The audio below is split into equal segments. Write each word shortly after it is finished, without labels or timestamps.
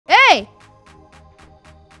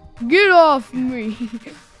Get off me.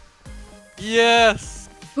 Yes.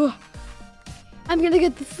 I'm gonna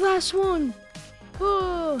get the last one.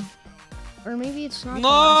 Or maybe it's not. No. The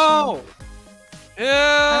last one.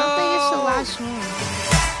 Yeah. I don't think it's the last one.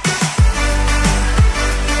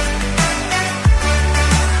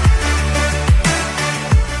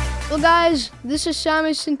 Well guys, this is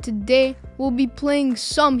Samus and today we'll be playing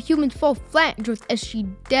some Human Fall Flat with SG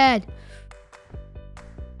Dad.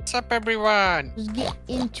 What's up, everyone? Let's get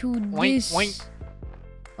into Wink, this. wink.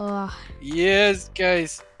 Yes,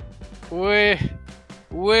 guys. Where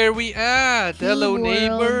we at? Hello, World.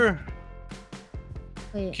 neighbor.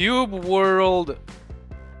 Wait. Cube World.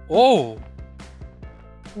 Oh.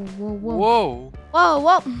 Whoa. Whoa.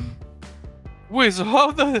 Whoa. Wait. So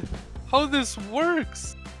how this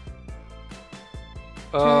works?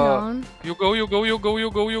 Turn on. You go.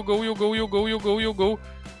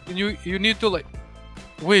 And you need to like.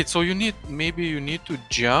 Wait. So maybe you need to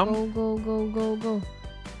jump. Go.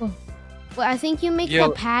 Well, I think you make a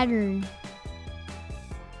pattern.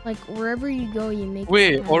 Like wherever you go, you make.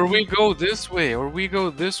 Wait, or we go this way, or we go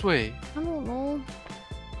this way. I don't know.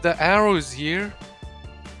 The arrow is here.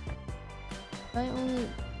 I only.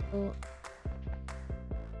 Oh,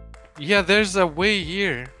 Yeah, there's a way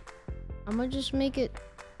here. I'm gonna just make it.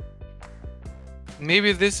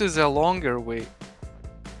 Maybe this is a longer way.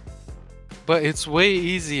 But it's way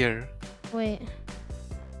easier. Wait.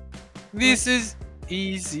 This is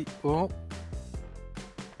easy. Oh.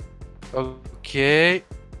 Okay.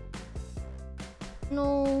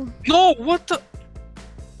 No. No, what the?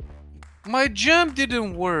 My jump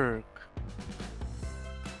didn't work.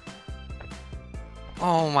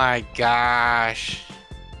 Oh my gosh.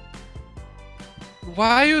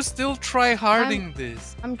 Why are you still try-harding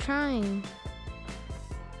this? I'm trying.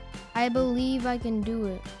 I believe I can do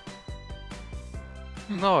it.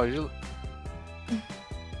 No,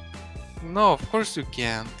 no, of course you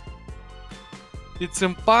can't. It's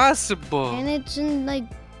impossible. And it's in like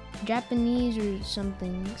Japanese or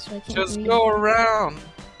something, so I can't Just read. go around.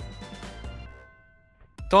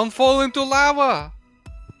 Don't fall into lava.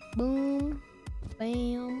 Boom.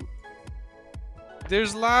 Bam.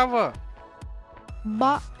 There's lava.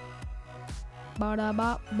 Bop. Bada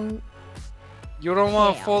bop boom. You don't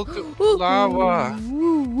want to fall to lava.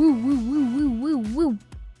 Woo.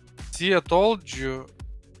 See, I told you.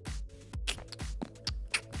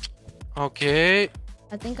 Okay.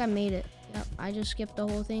 I think I made it. Yep, I just skipped the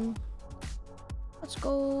whole thing. Let's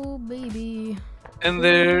go, baby. And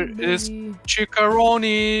there is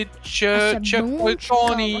Chickaroni,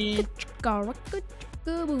 Checkpointoni.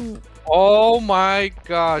 Oh my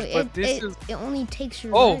gosh, but this is... It only takes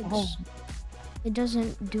your legs. Oh. It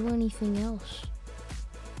doesn't do anything else.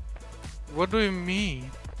 What do you mean?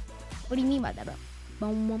 What do you mean by that,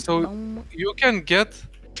 bro? So you can get...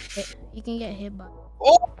 You can get hit by...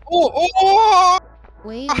 Oh!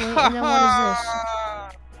 Wait, and then what is this?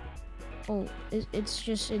 Oh, it's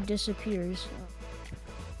just, it disappears.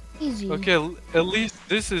 Easy. Okay, at least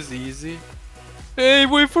this is easy. Hey,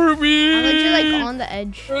 wait for me! I'm literally like on the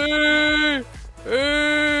edge.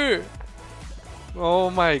 Hey! Oh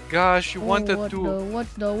my gosh, you wanted to... What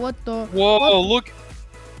the? Whoa, what? look!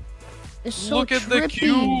 It's so Look at the trippy.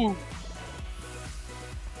 cube!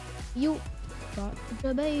 You got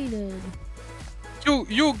debated.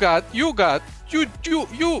 You got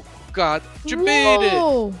debated.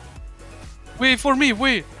 Whoa. Wait for me,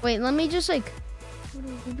 wait. Wait, let me just like.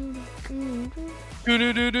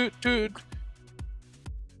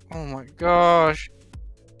 Oh my gosh.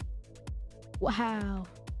 Wow.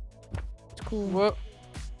 It's cool.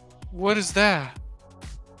 What is that?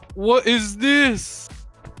 What is this?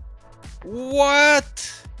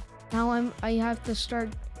 What? Now I have to start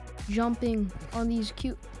jumping on these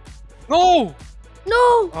cute. No!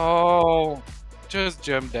 No! Oh, just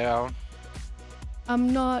jump down.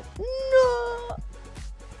 I'm not. No!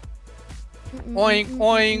 Oink,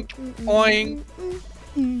 oink, oink.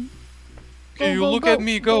 Okay, you look at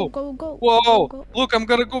me, go. Whoa, look, I'm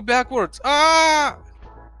gonna go backwards. Ah!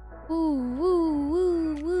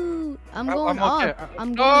 Woo. I'm going okay. up.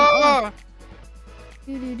 I'm going up.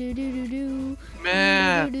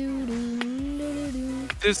 Man,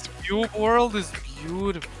 this cube world is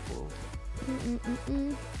beautiful.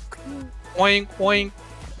 Oink, oink.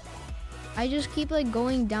 I just keep like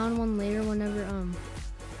going down one layer whenever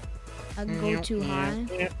I go too high.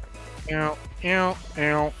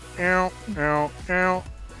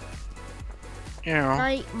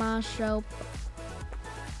 Right myself.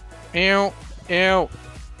 Do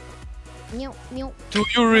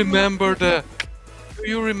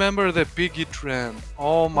you remember the PIGGY trend?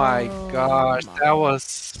 Oh my gosh, that was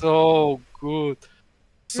so good.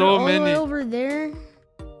 You're So all the way many, over there.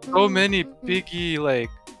 so many piggy like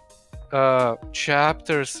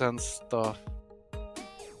chapters and stuff.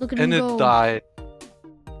 Look at And me it go. died.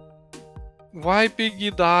 Why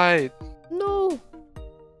piggy died? No.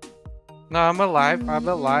 No, I'm alive. I'm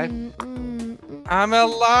alive. Mm. I'm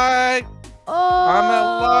alive. Oh. I'm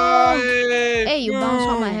alive. Hey, you bounced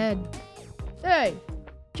on my head. Hey,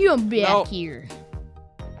 come back No. here.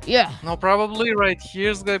 Yeah. No, probably right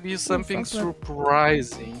here's gonna be something fuck that.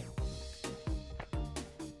 surprising.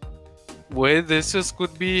 Wait, this just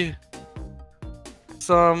could be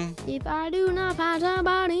some. If I do not find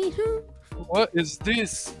somebody who. What is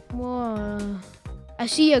this? Whoa. I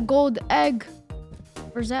see a gold egg.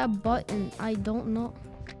 Where's that button? I don't know.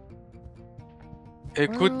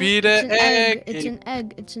 It could Well, be the it's an egg. It's an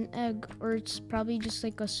egg. It's an egg. Or it's probably just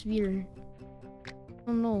like a sphere. I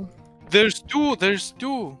don't know. There's two. There's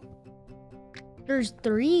two. There's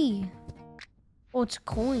 3. Oh, it's a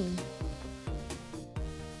coin.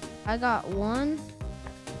 I got one.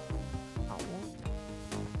 Got one.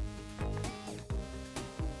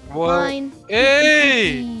 What? Mine.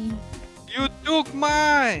 Hey! You took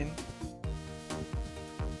mine.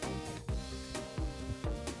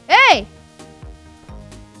 Hey!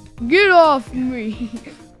 Get off me!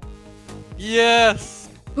 Yes.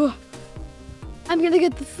 I'm gonna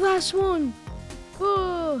get the last one.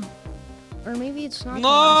 Or maybe it's not. No. The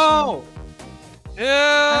last one.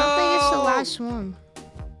 Yeah. I don't think it's the last one.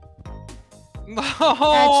 No. It's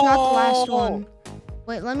not the last one.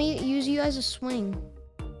 Wait, let me use you as a swing.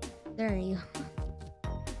 There you go.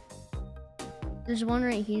 There's one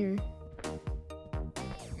right here.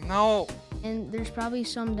 No. And there's probably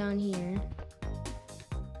some down here.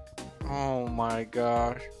 Oh my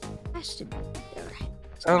gosh. Has to be there.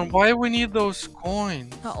 And why we need those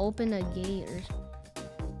coins? To open a gate or something.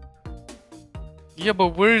 Yeah, but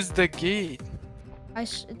where's the gate?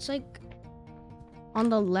 It's like on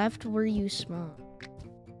the left where you smoke.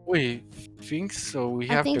 Wait, think so. We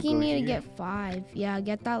I have think to you go need here. to get 5. Yeah,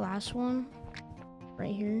 get that last one.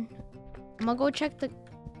 Right here. I'm gonna go check the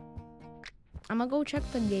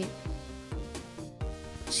gate.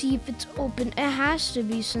 See if it's open. It has to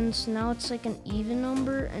be, since now it's like an even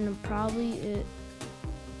number, and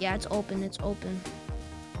yeah, it's open. It's open.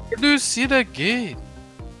 Where do you see the gate?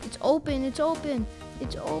 It's open. It's open.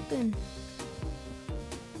 It's open.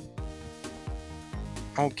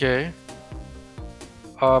 Okay.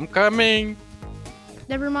 I'm coming.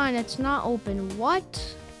 Never mind. It's not open.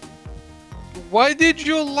 What? Why did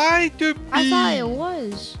you lie to me? I thought it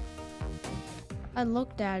was. I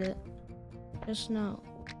looked at it just now.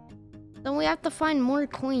 Then we have to find more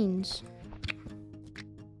coins.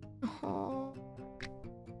 Oh.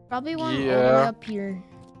 Probably one all the way Yeah. up here.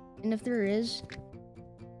 And if there is,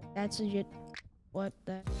 that's legit. What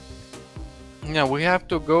the? Yeah, we have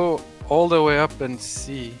to go all the way up and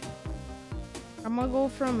see. I'm gonna go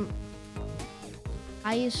from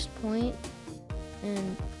highest point,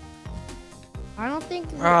 and I don't think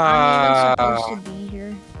I'm even supposed to be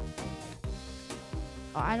here.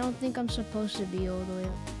 I don't think I'm supposed to be all the way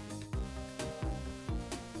up.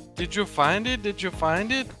 Did you find it? Did you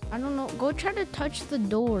find it? I don't know. Go try to touch the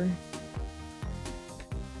door.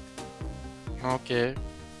 Okay.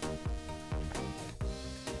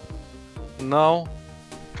 No.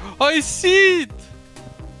 I see it!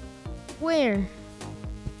 Where?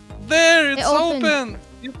 There, it's opened. open!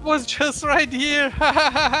 It was just right here!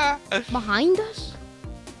 Behind us?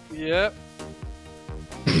 Yep.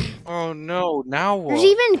 Oh no, now what? There's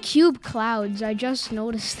even cube clouds. I just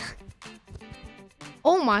noticed that.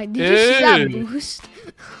 Oh my, did you see that Hey. boost?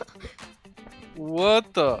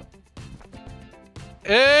 What the?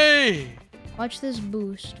 Hey! Watch this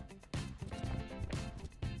boost.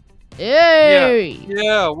 Hey!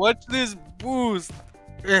 Yeah, watch this boost!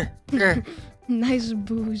 Nice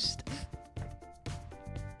boost.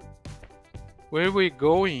 Where are we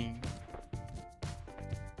going?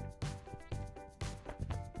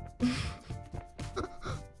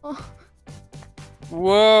 Oh,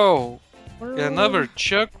 Whoa! we're Another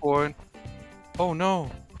checkpoint. Oh no.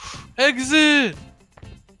 Exit!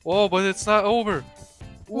 Whoa, but it's not over. Oh,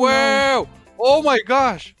 no. Wow! Oh my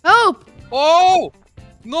gosh! Help! Oh!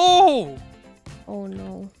 No! Oh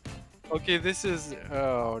no. Okay, this is...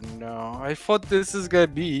 Oh no. I thought this is gonna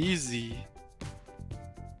be easy.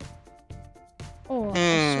 Oh,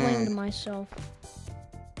 I swinged myself.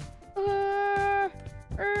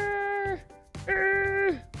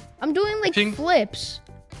 I'm doing like Pink. flips.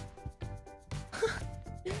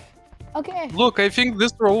 Okay, Look, I think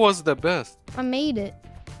this row was the best. I made it.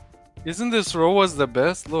 Isn't this row was the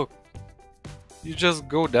best? Look. You just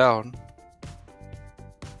go down.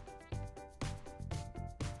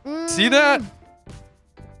 See that?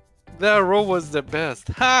 That row was the best.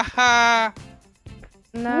 Ha ha!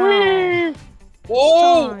 No. Whee!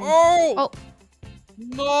 Oh! Fine. Oh! Oh.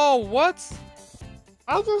 No! What?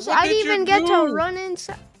 I What didn't did even you get to do? run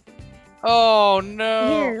inside. Oh no!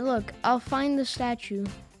 Here, look. I'll find the statue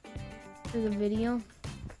for the video.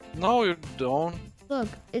 No, you don't. Look,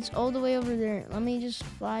 it's all the way over there. Let me just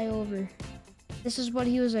fly over. This is what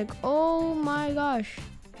he was like. Oh my gosh.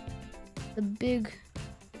 The big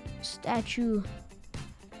statue.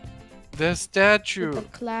 The statue.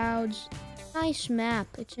 With the clouds. Nice map.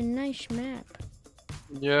 It's a nice map.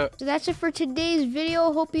 Yeah. So that's it for today's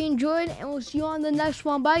video. Hope you enjoyed, and we'll see you on the next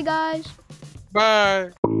one. Bye, guys.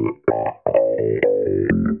 Bye.